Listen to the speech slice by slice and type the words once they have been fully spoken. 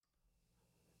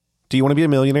Do you want to be a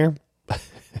millionaire?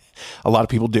 A lot of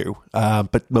people do,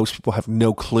 but most people have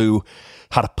no clue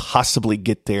how to possibly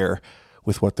get there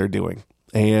with what they're doing.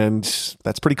 And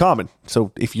that's pretty common.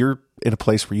 So if you're in a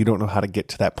place where you don't know how to get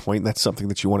to that point, that's something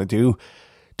that you want to do,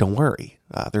 don't worry.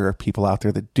 There are people out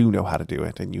there that do know how to do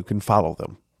it, and you can follow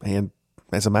them. And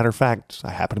as a matter of fact,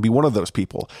 I happen to be one of those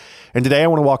people. And today I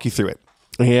want to walk you through it.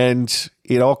 And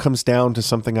it all comes down to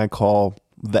something I call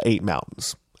the 8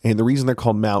 mountains. And the reason they're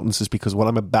called mountains is because what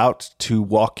I'm about to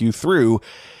walk you through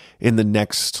in the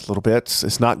next little bit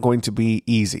is not going to be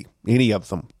easy, any of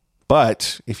them.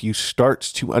 But if you start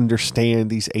to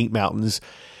understand these 8 mountains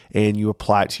and you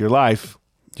apply it to your life,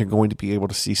 you're going to be able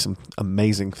to see some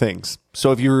amazing things.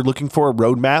 So if you're looking for a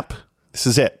roadmap, this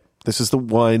is it. This is the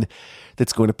one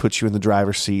that's going to put you in the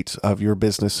driver's seat of your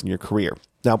business and your career.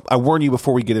 Now, I warn you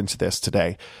before we get into this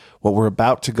today, what we're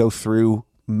about to go through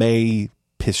may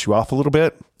piss you off a little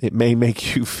bit. It may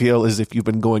make you feel as if you've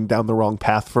been going down the wrong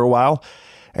path for a while.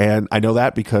 And I know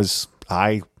that because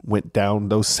I went down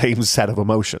those same set of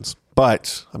emotions.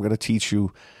 But I'm going to teach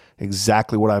you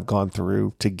exactly what I've gone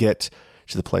through to get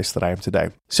to the place that I am today.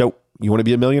 So you want to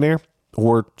be a millionaire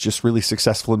or just really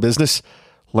successful in business?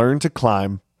 Learn to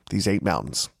climb these 8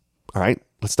 mountains. All right,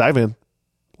 let's dive in.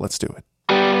 Let's do it.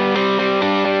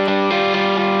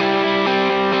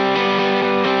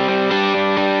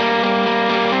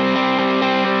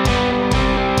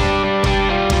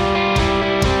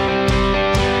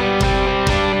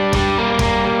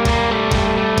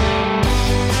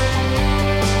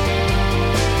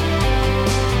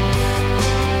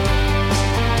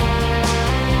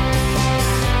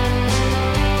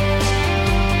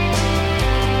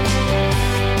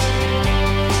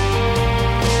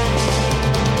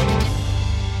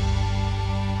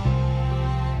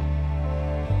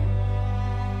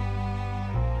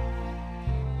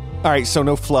 All right, so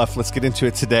no fluff. Let's get into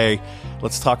it today.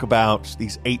 Let's talk about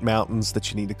these 8 mountains that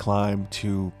you need to climb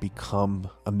to become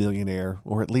a millionaire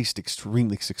or at least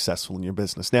extremely successful in your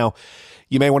business. Now,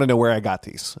 you may want to know where I got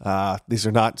these. These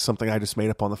are not something I just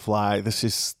made up on the fly. This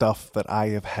is stuff that I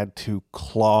have had to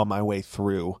claw my way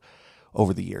through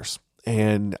over the years.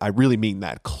 And I really mean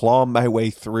that. Claw my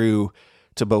way through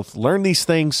to both learn these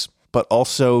things, but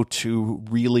also to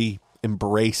really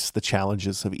embrace the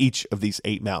challenges of each of these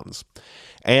 8 mountains.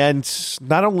 And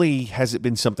not only has it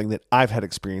been something that I've had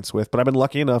experience with, but I've been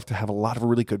lucky enough to have a lot of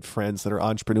really good friends that are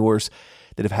entrepreneurs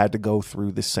that have had to go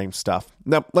through this same stuff.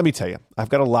 Now, let me tell you, I've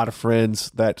got a lot of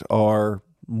friends that are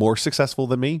more successful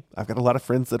than me. I've got a lot of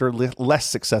friends that are less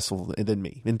successful than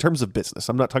me in terms of business.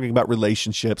 I'm not talking about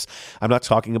relationships. I'm not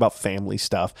talking about family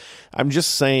stuff. I'm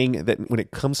just saying that when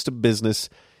it comes to business,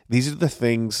 these are the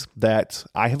things that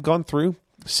I have gone through,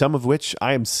 some of which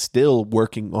I am still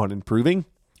working on improving.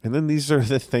 And then these are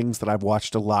the things that I've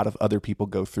watched a lot of other people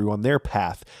go through on their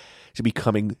path to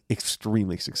becoming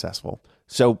extremely successful.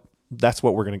 So that's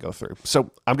what we're going to go through.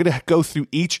 So I'm going to go through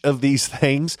each of these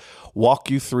things, walk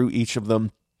you through each of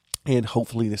them, and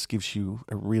hopefully this gives you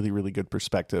a really, really good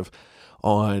perspective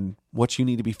on what you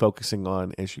need to be focusing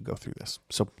on as you go through this.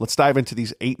 So let's dive into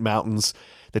these 8 mountains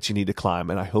that you need to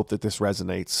climb. And I hope that this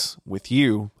resonates with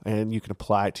you and you can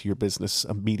apply it to your business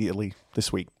immediately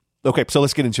this week. Okay, so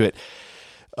let's get into it.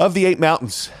 Of the 8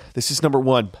 mountains, this is number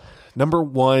 1. Number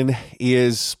 1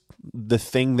 is the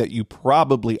thing that you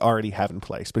probably already have in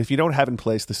place. But if you don't have in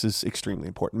place, this is extremely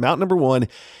important. Mountain number 1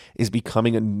 is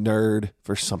becoming a nerd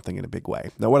for something in a big way.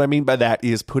 Now, what I mean by that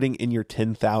is putting in your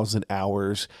 10,000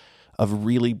 hours of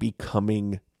really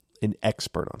becoming an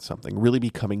expert on something, really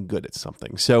becoming good at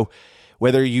something. So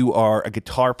whether you are a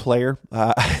guitar player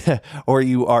or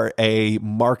you are a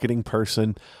marketing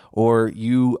person or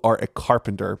you are a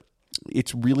carpenter,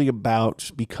 it's really about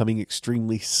becoming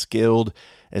extremely skilled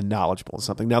and knowledgeable in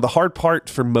something. Now, the hard part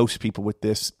for most people with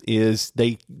this is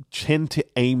they tend to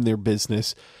aim their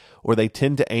business or they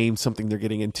tend to aim something they're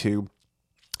getting into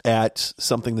at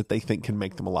something that they think can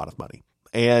make them a lot of money.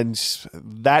 And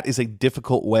that is a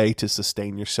difficult way to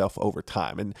sustain yourself over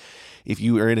time. And if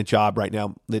you are in a job right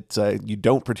now that you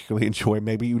don't particularly enjoy,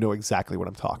 maybe you know exactly what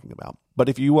I'm talking about. But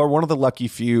if you are one of the lucky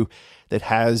few that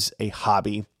has a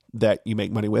hobby that you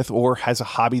make money with, or has a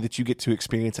hobby that you get to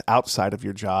experience outside of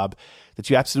your job that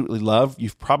you absolutely love,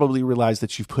 you've probably realized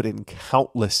that you've put in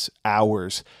countless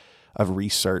hours of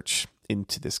research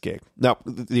into this gig. Now,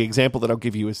 the example that I'll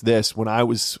give you is this. When I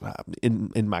was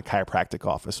in my chiropractic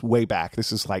office way back,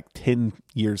 this is like 10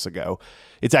 years ago.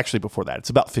 It's actually before that. It's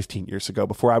about 15 years ago,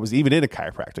 before I was even in a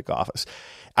chiropractic office.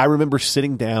 I remember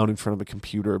sitting down in front of a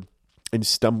computer and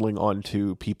stumbling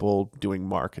onto people doing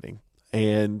marketing.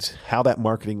 and how that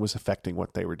marketing was affecting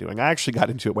what they were doing. I actually got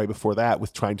into it way before that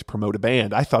with trying to promote a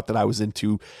band. I thought that I was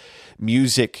into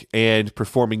music and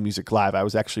performing music live. I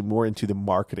was actually more into the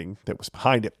marketing that was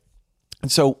behind it.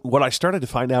 And so what I started to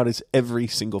find out is every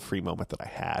single free moment that I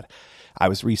had, I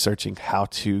was researching how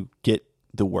to get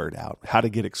the word out, how to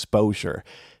get exposure,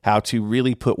 how to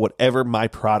really put whatever my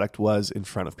product was in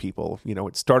front of people. You know,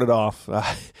 it started off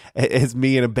as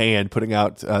me and a band putting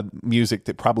out music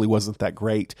that probably wasn't that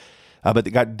great, but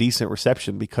it got decent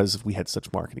reception because we had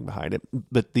such marketing behind it.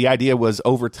 But the idea was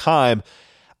over time,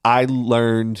 I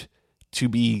learned to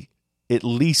be at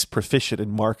least proficient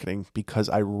in marketing because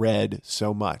I read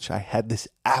so much. I had this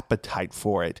appetite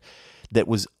for it that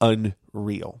was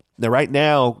unreal. Now, right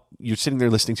now, you're sitting there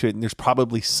listening to it, and there's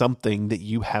probably something that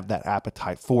you have that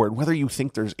appetite for. And whether you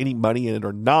think there's any money in it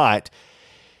or not,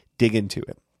 dig into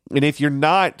it. And if you're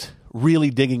not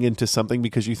really digging into something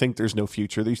because you think there's no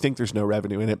future, you think there's no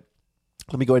revenue in it,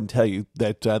 let me go ahead and tell you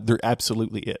that there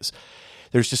absolutely is.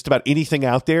 There's just about anything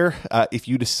out there. If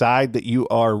you decide that you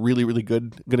are really, really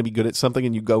going to be good at something,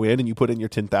 and you go in and you put in your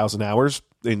 10,000 hours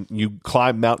and you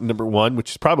climb mountain number 1,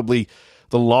 which is probably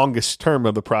the longest term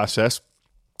of the process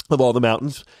of all the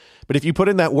mountains. But if you put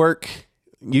in that work,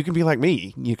 you can be like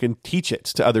me. You can teach it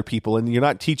to other people, and you're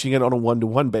not teaching it on a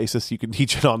one-to-one basis. You can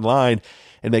teach it online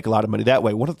and make a lot of money that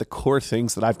way. One of the core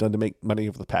things that I've done to make money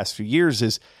over the past few years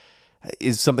is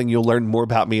something you'll learn more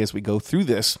about me as we go through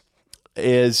this,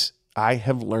 is I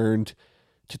have learned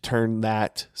to turn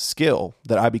that skill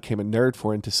that I became a nerd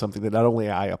for into something that not only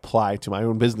I apply to my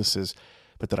own businesses,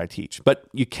 but that I teach. But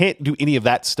you can't do any of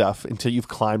that stuff until you've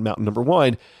climbed mountain number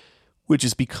 1, which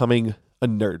is becoming a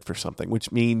nerd for something,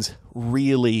 which means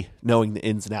really knowing the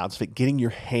ins and outs of it, getting your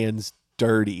hands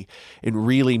dirty and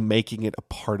really making it a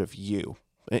part of you.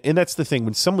 And that's the thing.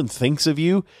 When someone thinks of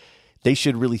you, they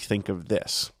should really think of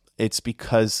this. It's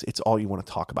because it's all you want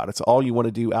to talk about. It's all you want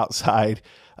to do outside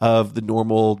of the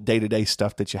normal day-to-day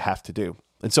stuff that you have to do.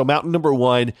 And so mountain number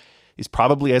 1 is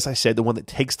probably, as I said, the one that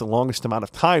takes the longest amount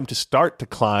of time to start to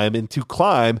climb and to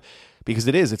climb, because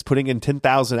it's putting in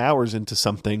 10,000 hours into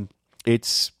something.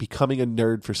 It's becoming a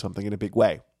nerd for something in a big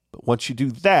way. But once you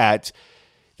do that,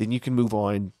 then you can move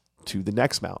on to the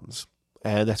next mountains.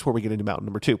 And that's where we get into mountain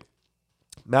number 2.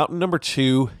 Mountain number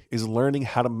 2 is learning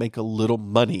how to make a little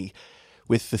money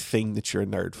with the thing that you're a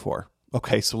nerd for.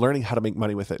 Okay, so learning how to make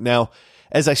money with it. Now,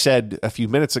 as I said a few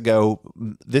minutes ago,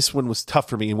 this one was tough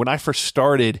for me. And when I first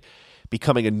started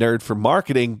becoming a nerd for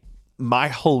marketing, my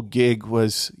whole gig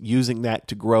was using that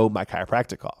to grow my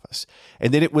chiropractic office.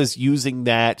 And then it was using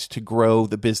that to grow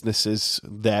the businesses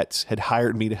that had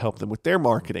hired me to help them with their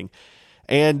marketing.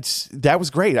 And that was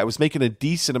great. I was making a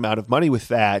decent amount of money with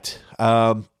that.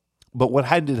 But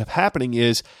what ended up happening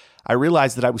is I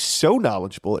realized that I was so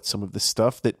knowledgeable at some of this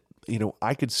stuff that,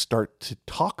 I could start to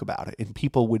talk about it, and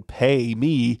people would pay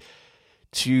me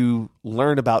to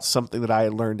learn about something that I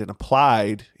had learned and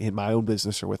applied in my own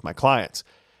business or with my clients.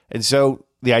 And so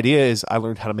the idea is I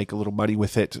learned how to make a little money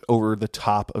with it over the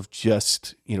top of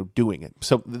just, doing it.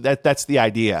 So that's the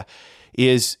idea,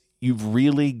 is you've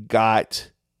really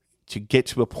got to get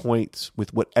to a point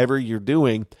with whatever you're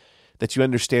doing that you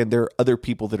understand there are other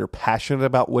people that are passionate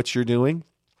about what you're doing,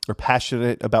 or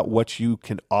passionate about what you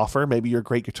can offer. Maybe you're a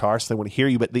great guitarist, they want to hear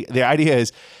you. But the idea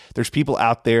is there's people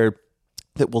out there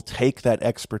that will take that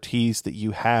expertise that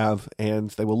you have, and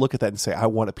they will look at that and say, I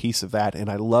want a piece of that. And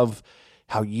I love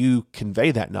how you convey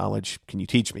that knowledge. Can you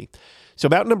teach me? So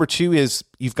mountain number 2 is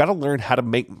you've got to learn how to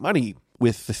make money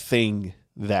with the thing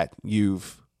that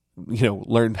you've,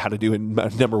 learned how to do in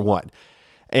number 1.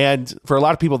 And for a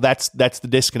lot of people, that's the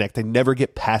disconnect. They never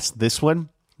get past this one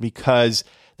because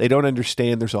they don't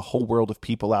understand there's a whole world of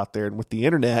people out there. And with the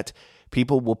internet,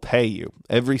 people will pay you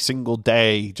every single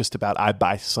day. Just about, I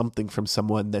buy something from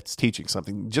someone that's teaching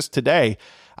something. Just today,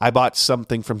 I bought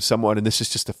something from someone, and this is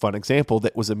just a fun example,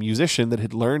 that was a musician that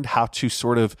had learned how to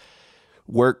sort of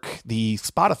work the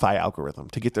Spotify algorithm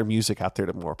to get their music out there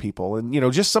to more people. And,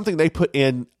 just something they put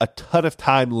in a ton of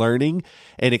time learning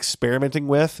and experimenting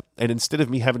with. And instead of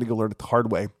me having to go learn it the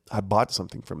hard way, I bought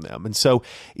something from them. And so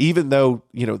even though,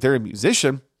 they're a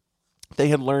musician, they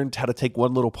had learned how to take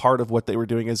one little part of what they were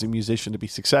doing as a musician to be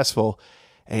successful,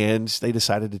 and they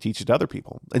decided to teach it to other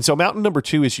people. And so mountain number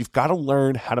 2 is you've got to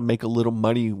learn how to make a little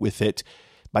money with it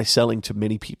by selling to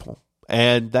many people.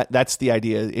 And that's the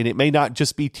idea. And it may not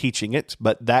just be teaching it,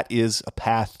 but that is a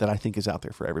path that I think is out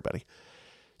there for everybody.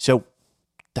 So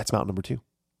that's mountain number 2.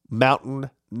 Mountain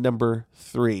number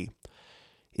 3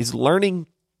 is learning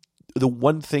the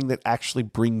one thing that actually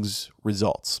brings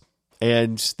results.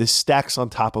 And this stacks on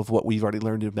top of what we've already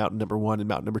learned in mountain number 1 and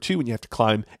mountain number 2 when you have to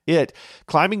climb it.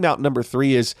 Climbing mountain number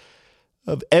 3 is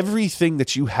of everything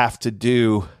that you have to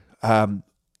do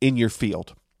in your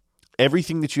field,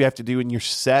 everything that you have to do in your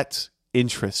set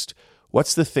interest.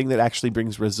 What's the thing that actually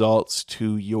brings results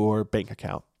to your bank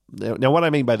account? Now, what I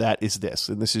mean by that is this,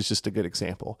 and this is just a good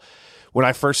example. When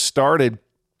I first started,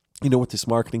 with this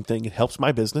marketing thing, it helps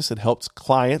my business, it helps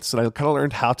clients, and I kind of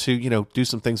learned how to, do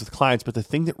some things with clients. But the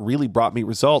thing that really brought me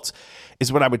results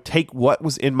is when I would take what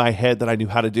was in my head that I knew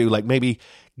how to do, like maybe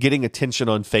getting attention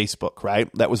on Facebook, right?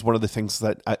 That was one of the things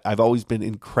that I've always been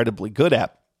incredibly good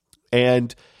at.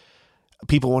 And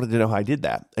people wanted to know how I did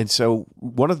that. And so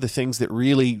one of the things that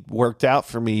really worked out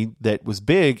for me that was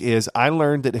big is I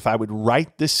learned that if I would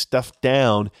write this stuff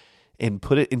down and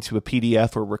put it into a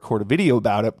PDF or record a video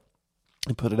about it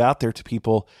and put it out there to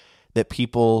people, that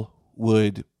people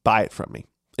would buy it from me.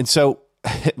 And so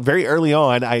very early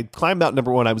on, I climbed out.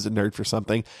 Number one, I was a nerd for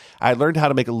something. I learned how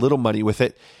to make a little money with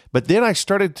it. But then I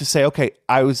started to say, okay,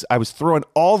 I was throwing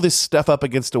all this stuff up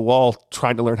against a wall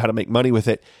trying to learn how to make money with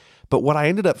it. But what I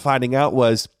ended up finding out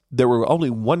was there were only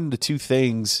 1 to 2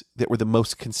 things that were the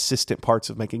most consistent parts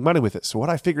of making money with it. So what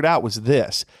I figured out was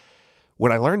this.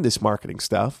 When I learned this marketing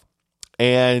stuff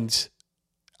and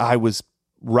I was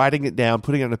writing it down,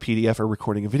 putting it on a PDF or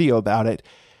recording a video about it,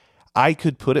 I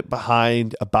could put it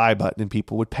behind a buy button and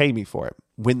people would pay me for it.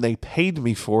 When they paid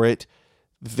me for it,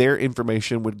 their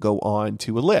information would go on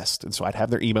to a list. And so I'd have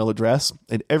their email address.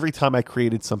 And every time I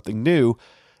created something new,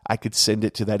 I could send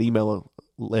it to that email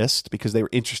list because they were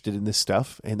interested in this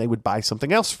stuff and they would buy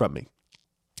something else from me.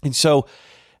 And so,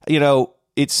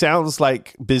 it sounds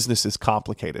like business is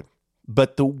complicated.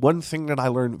 But the one thing that I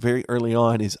learned very early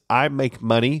on is I make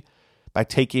money by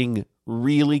taking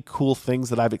really cool things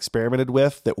that I've experimented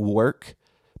with that work,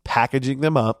 packaging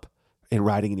them up, and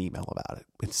writing an email about it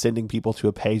and sending people to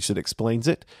a page that explains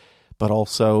it, but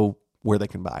also where they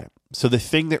can buy it. So the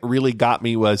thing that really got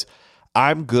me was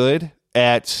I'm good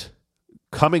at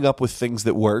coming up with things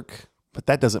that work, but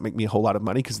that doesn't make me a whole lot of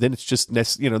money because then it's just, then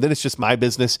it's just my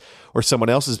business or someone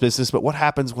else's business. But what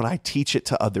happens when I teach it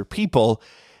to other people?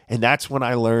 And that's when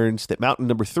I learned that mountain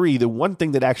number 3, the one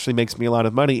thing that actually makes me a lot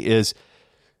of money is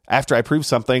after I prove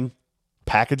something,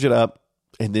 package it up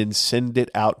and then send it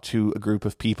out to a group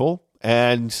of people.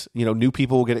 And, new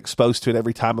people will get exposed to it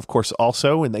every time, of course,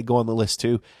 also, and they go on the list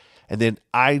too. And then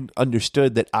I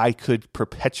understood that I could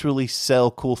perpetually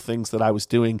sell cool things that I was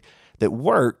doing that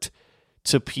worked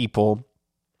to people.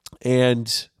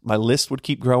 And my list would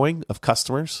keep growing of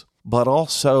customers. But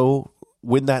also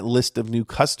when that list of new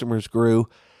customers grew,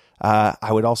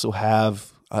 I would also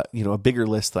have, a bigger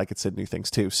list that I could send new things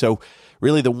to. So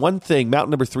really the one thing,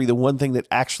 mountain number 3, the one thing that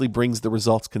actually brings the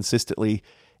results consistently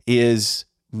is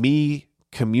me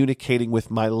communicating with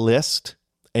my list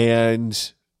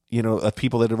and, of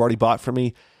people that have already bought from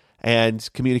me and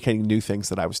communicating new things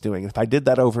that I was doing. If I did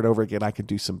that over and over again, I could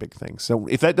do some big things. So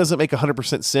if that doesn't make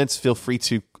 100% sense, feel free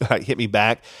to hit me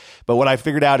back. But what I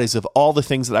figured out is of all the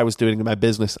things that I was doing in my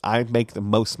business, I make the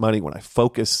most money when I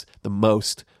focus the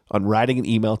most on writing an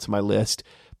email to my list,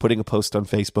 putting a post on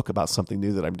Facebook about something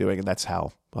new that I'm doing, and that's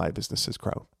how my business has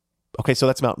grown. Okay, so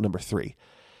that's mountain number 3.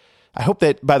 I hope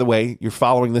that, by the way, you're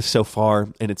following this so far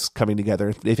and it's coming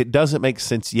together. If it doesn't make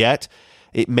sense yet,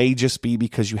 it may just be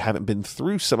because you haven't been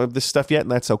through some of this stuff yet,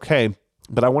 and that's okay.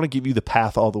 But I want to give you the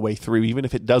path all the way through, even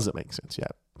if it doesn't make sense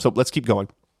yet. So let's keep going.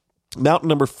 Mountain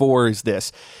number 4 is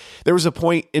this. There was a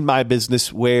point in my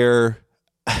business where,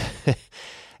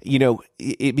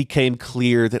 it became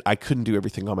clear that I couldn't do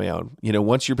everything on my own.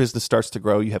 Once your business starts to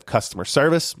grow, you have customer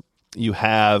service, you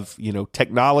have,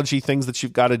 technology things that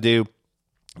you've got to do.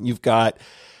 You've got,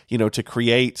 to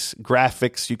create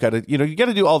graphics, you got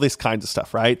to do all this kinds of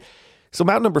stuff, right? So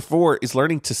mountain number 4 is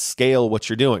learning to scale what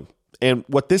you're doing. And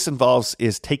what this involves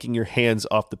is taking your hands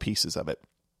off the pieces of it.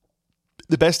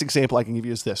 The best example I can give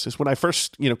you is this, is when I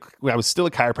first, when I was still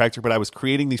a chiropractor, but I was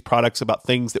creating these products about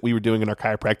things that we were doing in our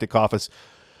chiropractic office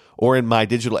or in my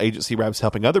digital agency where I was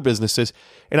helping other businesses,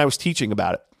 and I was teaching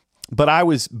about it. But I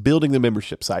was building the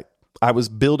membership site. I was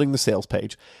building the sales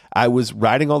page. I was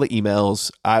writing all the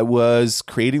emails. I was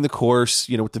creating the course,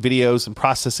 with the videos and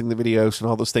processing the videos and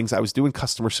all those things. I was doing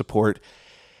customer support.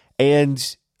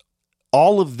 And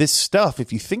all of this stuff,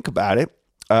 if you think about it,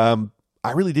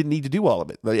 I really didn't need to do all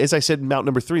of it. As I said in mountain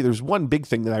number 3, there's one big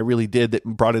thing that I really did that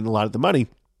brought in a lot of the money.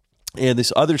 And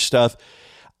this other stuff,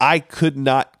 I could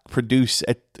not produce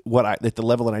at the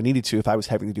level that I needed to if I was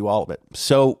having to do all of it.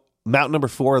 So mountain number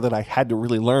 4 that I had to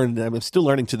really learn, and I'm still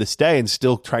learning to this day and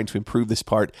still trying to improve this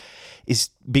part, is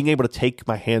being able to take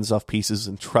my hands off pieces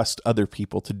and trust other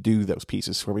people to do those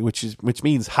pieces for me, which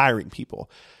means hiring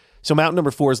people. So mountain number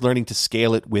 4 is learning to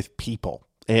scale it with people.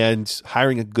 and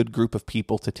hiring a good group of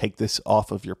people to take this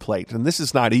off of your plate. And this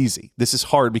is not easy. This is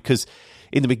hard because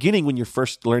in the beginning, when you're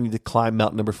first learning to climb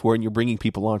mountain number 4 and you're bringing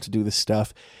people on to do this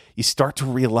stuff, you start to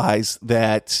realize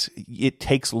that it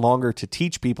takes longer to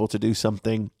teach people to do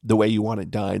something the way you want it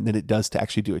done than it does to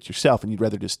actually do it yourself, and you'd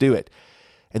rather just do it.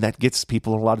 And that gets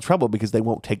people in a lot of trouble because they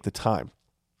won't take the time.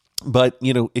 But,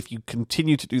 if you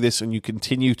continue to do this and you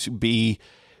continue to be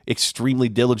extremely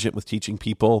diligent with teaching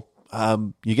people,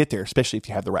 you get there, especially if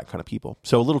you have the right kind of people.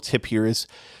 So a little tip here is,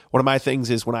 one of my things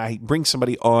is when I bring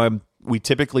somebody on, we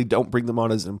typically don't bring them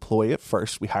on as an employee at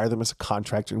first. We hire them as a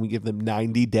contractor and we give them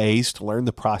 90 days to learn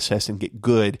the process and get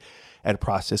good at a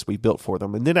process we built for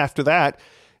them. And then after that,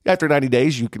 after 90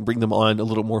 days, you can bring them on a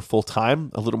little more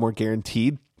full-time, a little more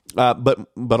guaranteed. But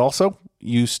also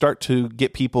you start to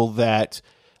get people that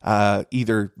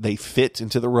either they fit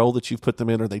into the role that you've put them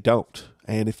in or they don't.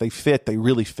 And if they fit, they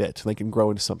really fit and they can grow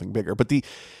into something bigger. But the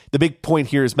big point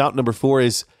here is mountain number 4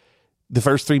 is the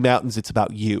first 3 mountains. It's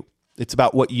about you. It's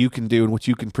about what you can do and what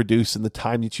you can produce and the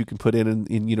time that you can put in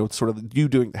sort of you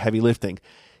doing the heavy lifting.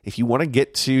 If you want to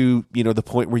get to, the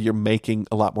point where you're making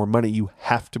a lot more money, you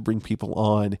have to bring people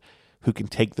on who can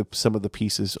take some of the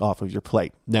pieces off of your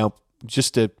plate. Now,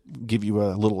 just to give you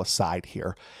a little aside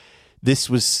here,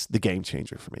 this was the game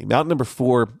changer for me. Mountain number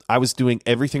 4, I was doing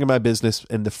everything in my business,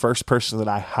 and the first person that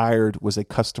I hired was a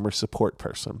customer support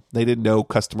person. They didn't know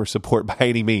customer support by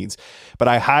any means, but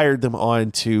I hired them on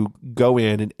to go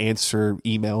in and answer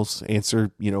emails,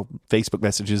 answer, Facebook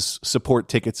messages, support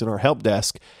tickets in our help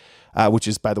desk, which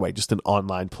is, by the way, just an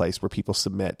online place where people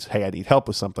submit, hey, I need help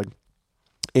with something.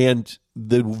 And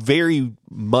the very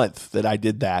month that I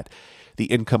did that, the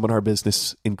income in our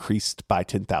business increased by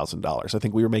 $10,000. I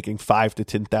think we were making $5,000 to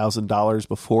 $10,000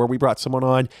 before we brought someone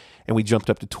on, and we jumped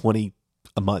up to $20,000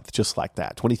 a month, just like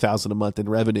that, $20,000 a month in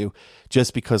revenue,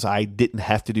 just because I didn't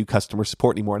have to do customer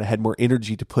support anymore, and I had more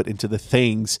energy to put into the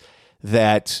things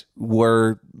that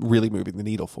were really moving the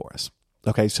needle for us.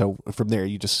 Okay, so from there,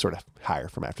 you just sort of hire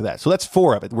from after that. So that's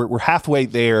 4 of it. We're halfway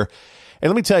there. And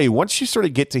let me tell you, once you sort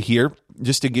of get to here,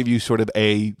 just to give you sort of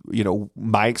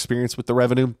my experience with the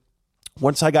revenue,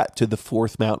 once I got to the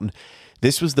 4th mountain,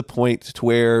 this was the point to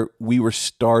where we were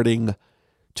starting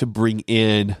to bring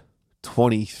in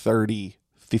 $20,000, $30,000,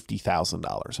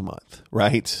 $50,000 a month,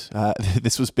 right?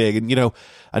 This was big. And,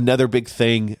 another big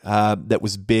thing that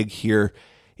was big here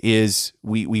is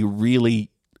we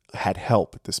really had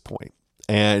help at this point.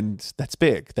 And that's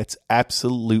big. That's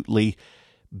absolutely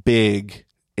big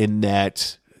in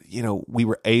that, we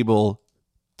were able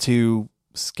to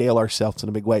scale ourselves in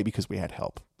a big way because we had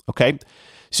help. Okay.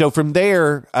 So from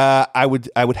there, I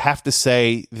would have to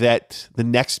say that the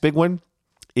next big one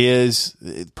is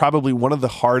probably one of the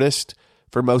hardest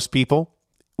for most people,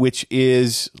 which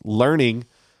is learning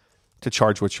to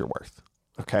charge what you're worth.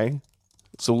 Okay.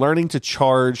 So learning to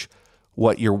charge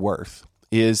what you're worth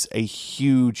is a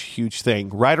huge, huge thing.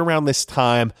 Right around this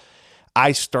time,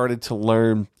 I started to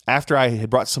learn, after I had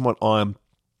brought someone on,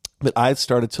 that I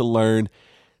started to learn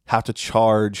how to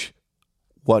charge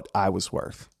what I was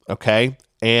worth. Okay.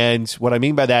 And what I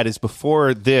mean by that is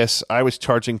before this, I was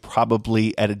charging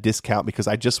probably at a discount because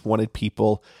I just wanted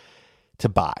people to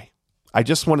buy. And I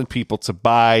just wanted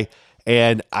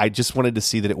to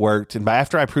see that it worked. And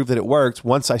after I proved that it worked,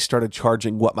 once I started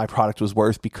charging what my product was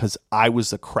worth because I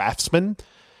was a craftsman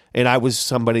and I was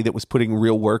somebody that was putting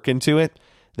real work into it,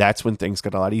 that's when things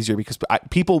got a lot easier because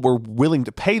people were willing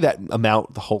to pay that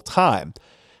amount the whole time.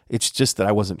 It's just that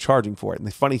I wasn't charging for it. And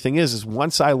the funny thing is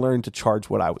once I learned to charge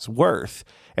what I was worth,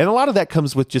 and a lot of that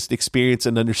comes with just experience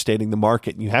and understanding the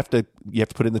market. And you have to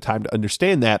put in the time to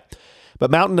understand that. But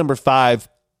mountain number 5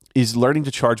 is learning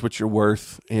to charge what you're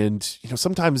worth. And,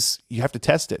 sometimes you have to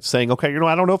test it, saying, okay,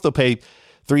 I don't know if they'll pay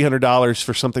 $300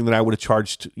 for something that I would have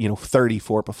charged, $30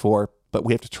 for before, but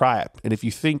we have to try it. And if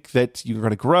you think that you're going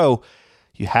to grow,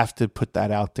 you have to put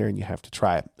that out there and you have to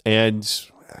try it. And,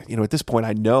 at this point,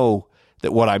 I know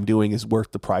that what I'm doing is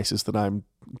worth the prices that I'm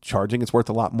charging. It's worth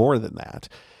a lot more than that.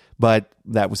 But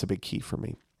that was a big key for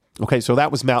me. Okay, so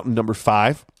that was mountain number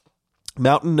 5.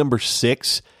 Mountain number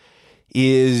 6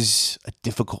 is a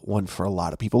difficult one for a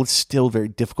lot of people. It's still very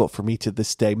difficult for me to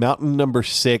this day. Mountain number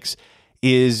 6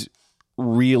 is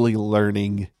really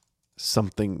learning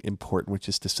something important, which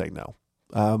is to say no.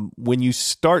 When you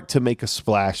start to make a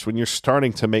splash, when you're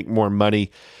starting to make more money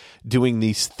doing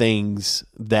these things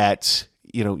that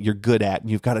you're good at, and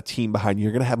you've got a team behind you,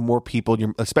 you're going to have more people,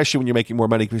 especially when you're making more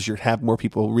money, because you have more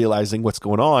people realizing what's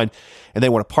going on and they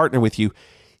want to partner with you.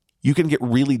 You can get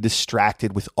really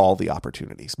distracted with all the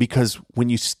opportunities, because when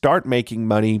you start making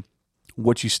money,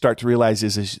 what you start to realize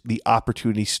is the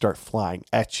opportunities start flying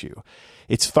at you.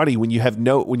 It's funny when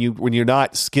you're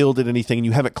not skilled at anything and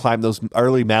you haven't climbed those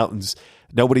early mountains,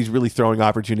 nobody's really throwing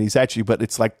opportunities at you. But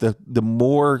it's like the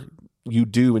more you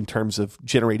do in terms of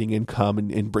generating income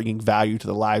and bringing value to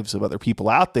the lives of other people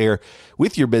out there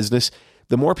with your business,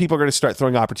 the more people are going to start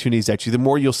throwing opportunities at you, the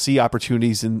more you'll see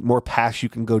opportunities and more paths you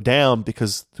can go down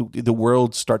because the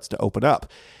world starts to open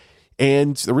up.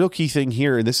 And the real key thing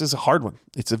here, and this is a hard one,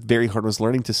 it's a very hard one, is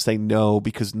learning to say no,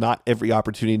 because not every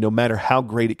opportunity, no matter how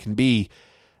great it can be,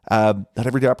 not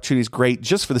every opportunity is great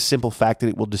just for the simple fact that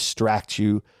it will distract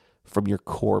you from your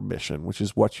core mission, which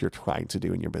is what you're trying to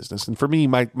do in your business. And for me,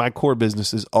 my core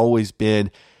business has always been,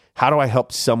 how do I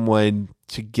help someone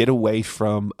to get away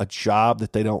from a job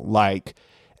that they don't like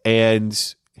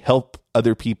and help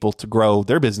other people to grow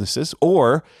their businesses,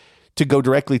 or to go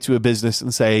directly to a business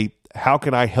and say, how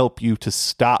can I help you to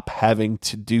stop having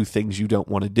to do things you don't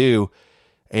want to do,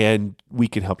 and we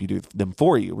can help you do them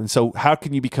for you. And so how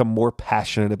can you become more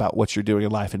passionate about what you're doing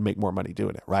in life and make more money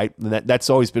doing it, right? And that's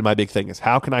always been my big thing, is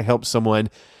how can I help someone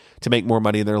to make more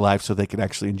money in their life so they can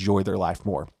actually enjoy their life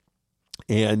more?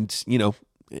 And,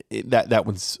 that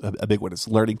one's a big one. It's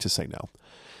learning to say no.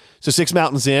 So 6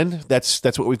 mountains in, that's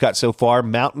what we've got so far.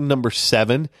 Mountain number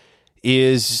 7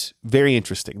 is very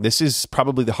interesting. This is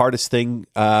probably the hardest thing,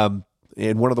 and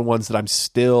one of the ones that I'm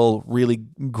still really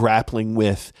grappling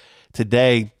with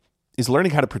today, is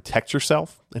learning how to protect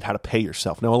yourself and how to pay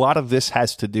yourself. Now, a lot of this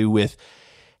has to do with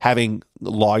having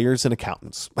lawyers and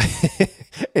accountants.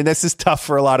 And this is tough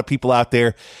for a lot of people out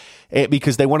there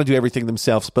because they want to do everything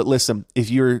themselves. But listen, if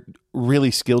you're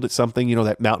really skilled at something,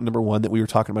 that mountain number 1 that we were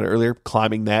talking about earlier,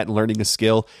 climbing that and learning a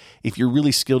skill, if you're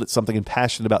really skilled at something and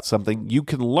passionate about something, you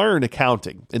can learn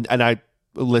accounting. And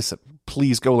listen,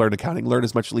 please go learn accounting, learn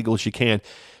as much legal as you can,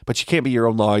 but you can't be your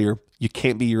own lawyer. You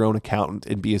can't be your own accountant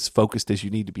and be as focused as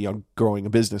you need to be on growing a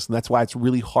business. And that's why it's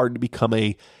really hard to become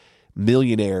a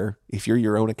millionaire if you're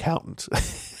your own accountant,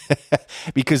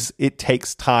 because it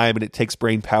takes time and it takes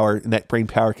brain power, and that brain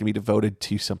power can be devoted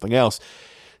to something else.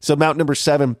 So mountain number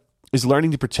 7 is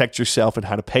learning to protect yourself and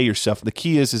how to pay yourself. And the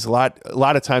key is a lot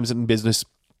of times in business,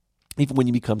 even when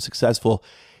you become successful,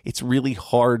 it's really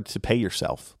hard to pay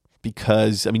yourself,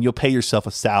 because you'll pay yourself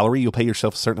a salary, you'll pay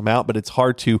yourself a certain amount, but it's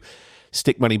hard to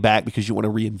stick money back because you want to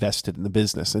reinvest it in the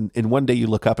business. And one day you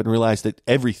look up and realize that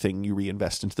everything you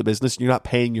reinvest into the business, you're not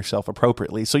paying yourself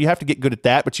appropriately. So you have to get good at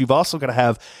that, but you've also got to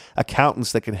have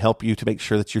accountants that can help you to make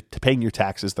sure that you're paying your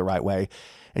taxes the right way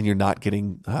and you're not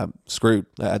getting screwed.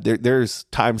 There's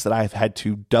times that I've had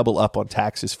to double up on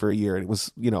taxes for a year, and it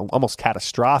was almost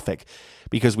catastrophic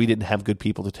because we didn't have good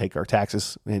people to take our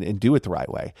taxes and do it the right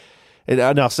way.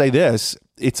 And I'll say this,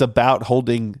 it's about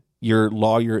holding your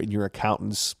lawyer and your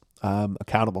accountants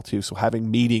accountable too. So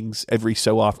having meetings every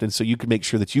so often so you can make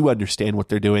sure that you understand what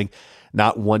they're doing,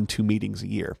 not 1-2 meetings a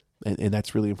year. And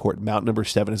that's really important. Mountain number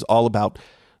 7 is all about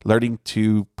learning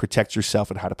to protect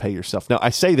yourself and how to pay yourself. Now, I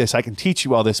say this, I can teach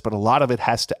you all this, but a lot of it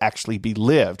has to actually be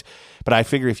lived. But I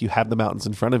figure if you have the mountains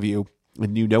in front of you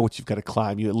and you know what you've got to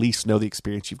climb, you at least know the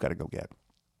experience you've got to go get.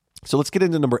 So let's get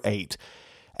into number 8.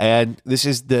 And this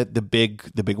is the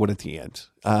big one at the end.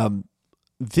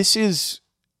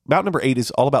 Mountain number 8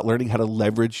 is all about learning how to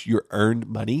leverage your earned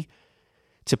money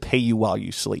to pay you while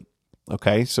you sleep.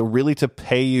 Okay, so really to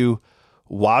pay you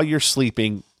while you're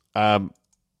sleeping,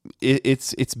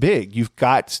 it's big. You've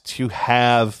got to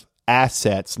have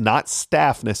assets, not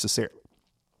staff necessarily,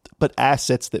 but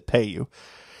assets that pay you.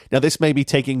 Now, this may be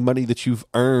taking money that you've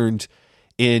earned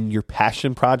in your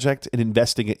passion project and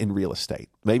investing it in real estate.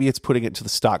 Maybe it's putting it into the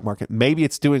stock market. Maybe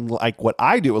it's doing like what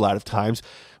I do a lot of times,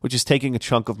 which is taking a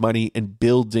chunk of money and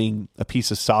building a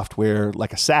piece of software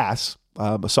like a SaaS,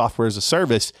 a software as a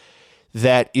service,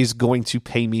 that is going to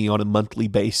pay me on a monthly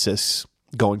basis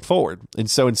going forward.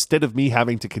 And so instead of me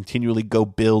having to continually go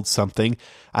build something,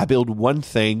 I build one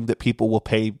thing that people will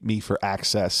pay me for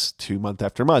access to month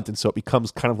after month. And so it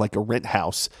becomes kind of like a rent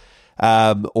house.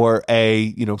 Or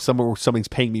somewhere where somebody's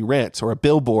paying me rent, or a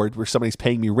billboard where somebody's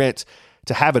paying me rent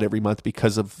to have it every month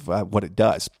because of what it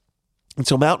does. And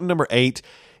so mountain number 8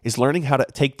 is learning how to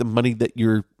take the money that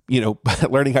you're,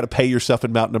 learning how to pay yourself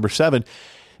in mountain number 7.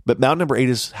 But mountain number 8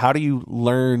 is how do you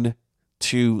learn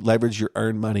to leverage your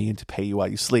earned money and to pay you while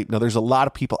you sleep? Now, there's a lot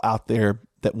of people out there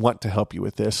that want to help you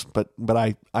with this, but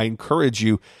I encourage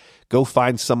you, go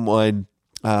find someone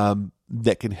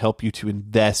that can help you to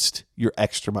invest your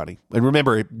extra money. And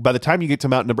remember, by the time you get to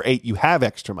mountain number 8, you have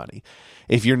extra money.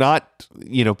 If you're not,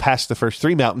 past the first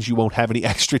 3 mountains, you won't have any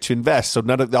extra to invest. So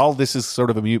all of this is sort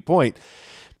of a moot point.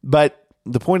 But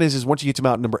the point is once you get to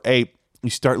mountain number 8, you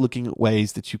start looking at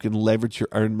ways that you can leverage your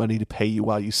earned money to pay you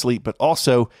while you sleep, but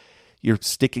also you're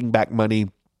sticking back money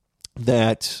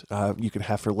that you can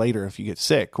have for later if you get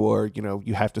sick, or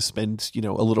you have to spend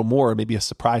a little more, or maybe a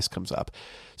surprise comes up.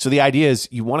 So the idea is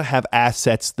you want to have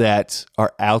assets that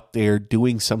are out there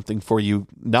doing something for you,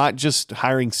 not just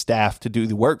hiring staff to do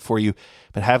the work for you,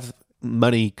 but have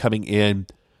money coming in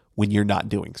when you're not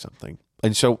doing something.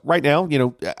 And so right now,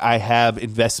 I have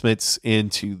investments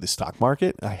into the stock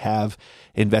market. I have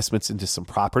investments into some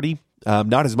property.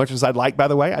 Not as much as I'd like, by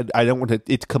the way. I don't want it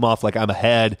to come off like I'm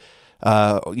ahead.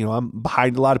 I'm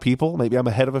behind a lot of people. Maybe I'm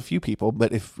ahead of a few people.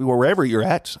 But wherever you're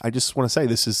at, I just want to say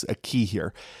this is a key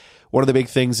here. One of the big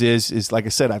things is like I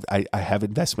said, I have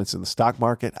investments in the stock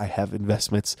market. I have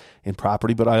investments in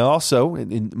property. But I also,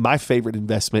 and my favorite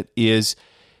investment is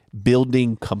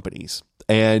building companies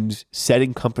and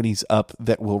setting companies up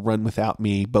that will run without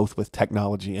me, both with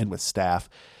technology and with staff,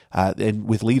 and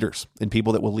with leaders and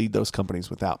people that will lead those companies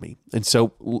without me. And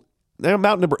so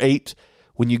mountain number 8,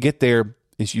 when you get there,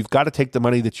 is you've got to take the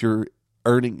money that you're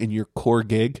earning in your core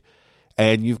gig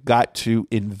and you've got to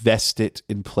invest it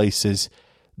in places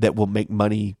that will make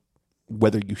money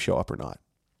whether you show up or not.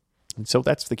 And so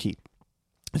that's the key.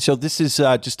 So this is,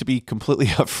 just to be completely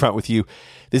upfront with you,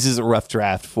 this is a rough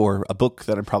draft for a book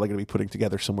that I'm probably going to be putting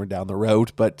together somewhere down the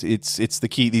road, but it's the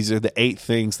key. These are the 8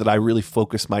 things that I really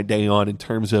focus my day on in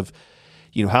terms of,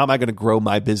 how am I going to grow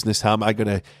my business? How am I going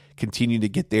to continue to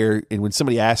get there? And when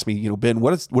somebody asks me, Ben,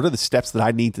 what are the steps that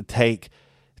I need to take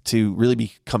to really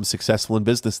become successful in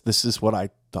business? This is what I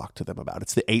talk to them about.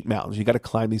 It's the 8 mountains. You got to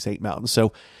climb these 8 mountains.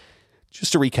 So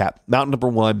just to recap, mountain number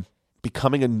 1,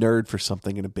 becoming a nerd for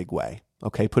something in a big way.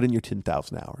 Okay, put in your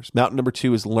 10,000 hours. Mountain number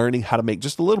 2 is learning how to make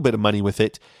just a little bit of money with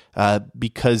it,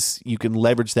 because you can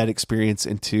leverage that experience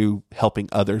into helping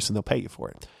others and they'll pay you for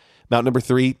it. Mountain number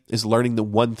 3 is learning the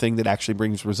one thing that actually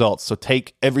brings results. So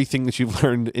take everything that you've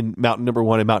learned in mountain number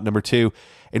 1 and mountain number 2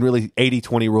 and really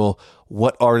 80-20 rule.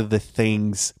 What are the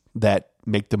things that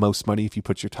make the most money if you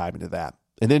put your time into that?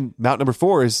 And then mountain number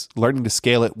 4 is learning to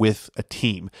scale it with a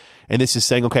team. And this is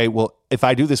saying, okay, well, if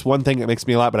I do this one thing, it makes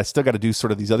me a lot, but I still got to do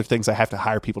sort of these other things. I have to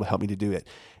hire people to help me to do it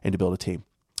and to build a team.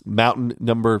 Mountain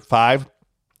number 5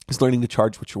 is learning to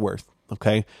charge what you're worth.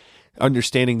 Okay.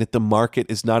 Understanding that the market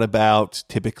is not about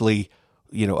typically,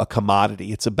 a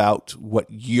commodity. It's about what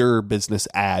your business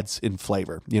adds in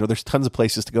flavor. There's tons of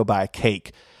places to go buy a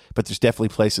cake, but there's definitely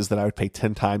places that I would pay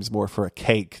 10 times more for a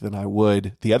cake than I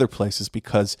would the other places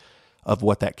because of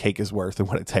what that cake is worth and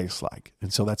what it tastes like.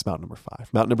 And so that's mountain number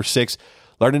 5. Mountain number 6,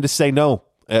 learning to say no,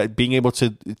 being able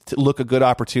to look a good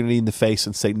opportunity in the face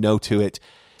and say no to it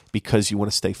because you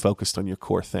want to stay focused on your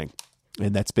core thing.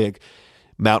 And that's big.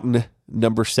 Mountain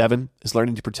number 7 is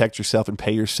learning to protect yourself and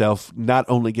pay yourself, not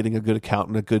only getting a good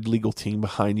accountant, a good legal team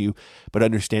behind you, but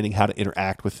understanding how to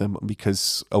interact with them,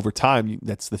 because over time,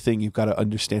 that's the thing. You've got to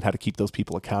understand how to keep those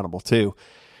people accountable too.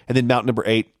 And then mountain number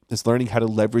 8 is learning how to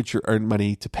leverage your earned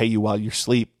money to pay you while you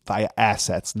sleep via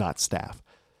assets, not staff.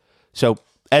 So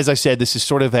as I said, this is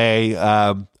sort of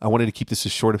I wanted to keep this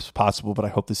as short as possible, but I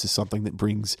hope this is something that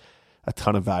brings a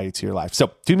ton of value to your life.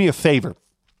 So do me a favor.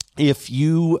 If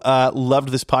you loved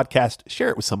this podcast, share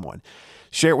it with someone.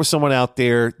 Share it with someone out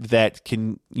there that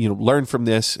can, learn from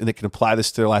this and that can apply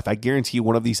this to their life. I guarantee you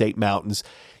one of these 8 mountains,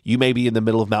 you may be in the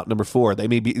middle of mountain number 4. They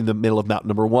may be in the middle of mountain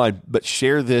number 1, but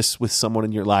share this with someone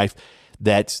in your life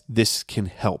that this can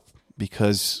help,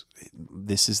 because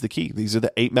this is the key. These are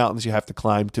the 8 mountains you have to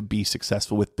climb to be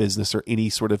successful with business or any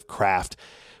sort of craft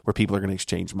where people are going to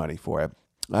exchange money for it.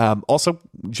 Also,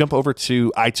 jump over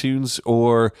to iTunes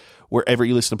or wherever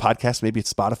you listen to podcasts. Maybe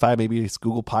it's Spotify, maybe it's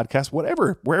Google Podcasts,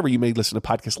 wherever you may listen to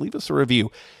podcasts. Leave us a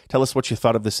review. Tell us what you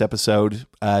thought of this episode.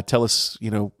 Tell us,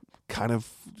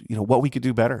 what we could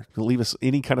do better. Leave us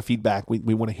any kind of feedback.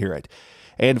 We want to hear it.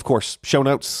 And of course, show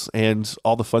notes and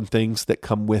all the fun things that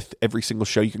come with every single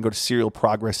show. You can go to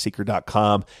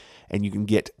serialprogressseeker.com and you can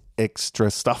get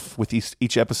extra stuff with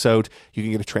each episode. You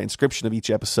can get a transcription of each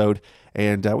episode.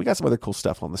 And we got some other cool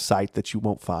stuff on the site that you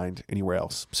won't find anywhere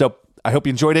else. So I hope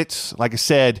you enjoyed it. Like I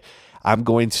said, I'm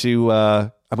going to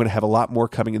have a lot more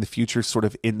coming in the future, sort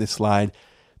of in this line.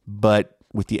 But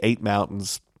with the 8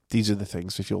 mountains, these are the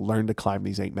things. If you'll learn to climb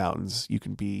these 8 mountains, you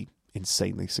can be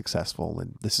insanely successful.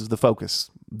 And this is the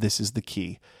focus. This is the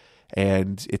key.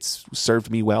 And it's served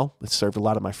me well. It's served a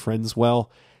lot of my friends well.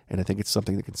 And I think it's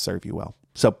something that can serve you well.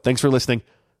 So thanks for listening.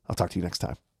 I'll talk to you next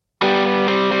time.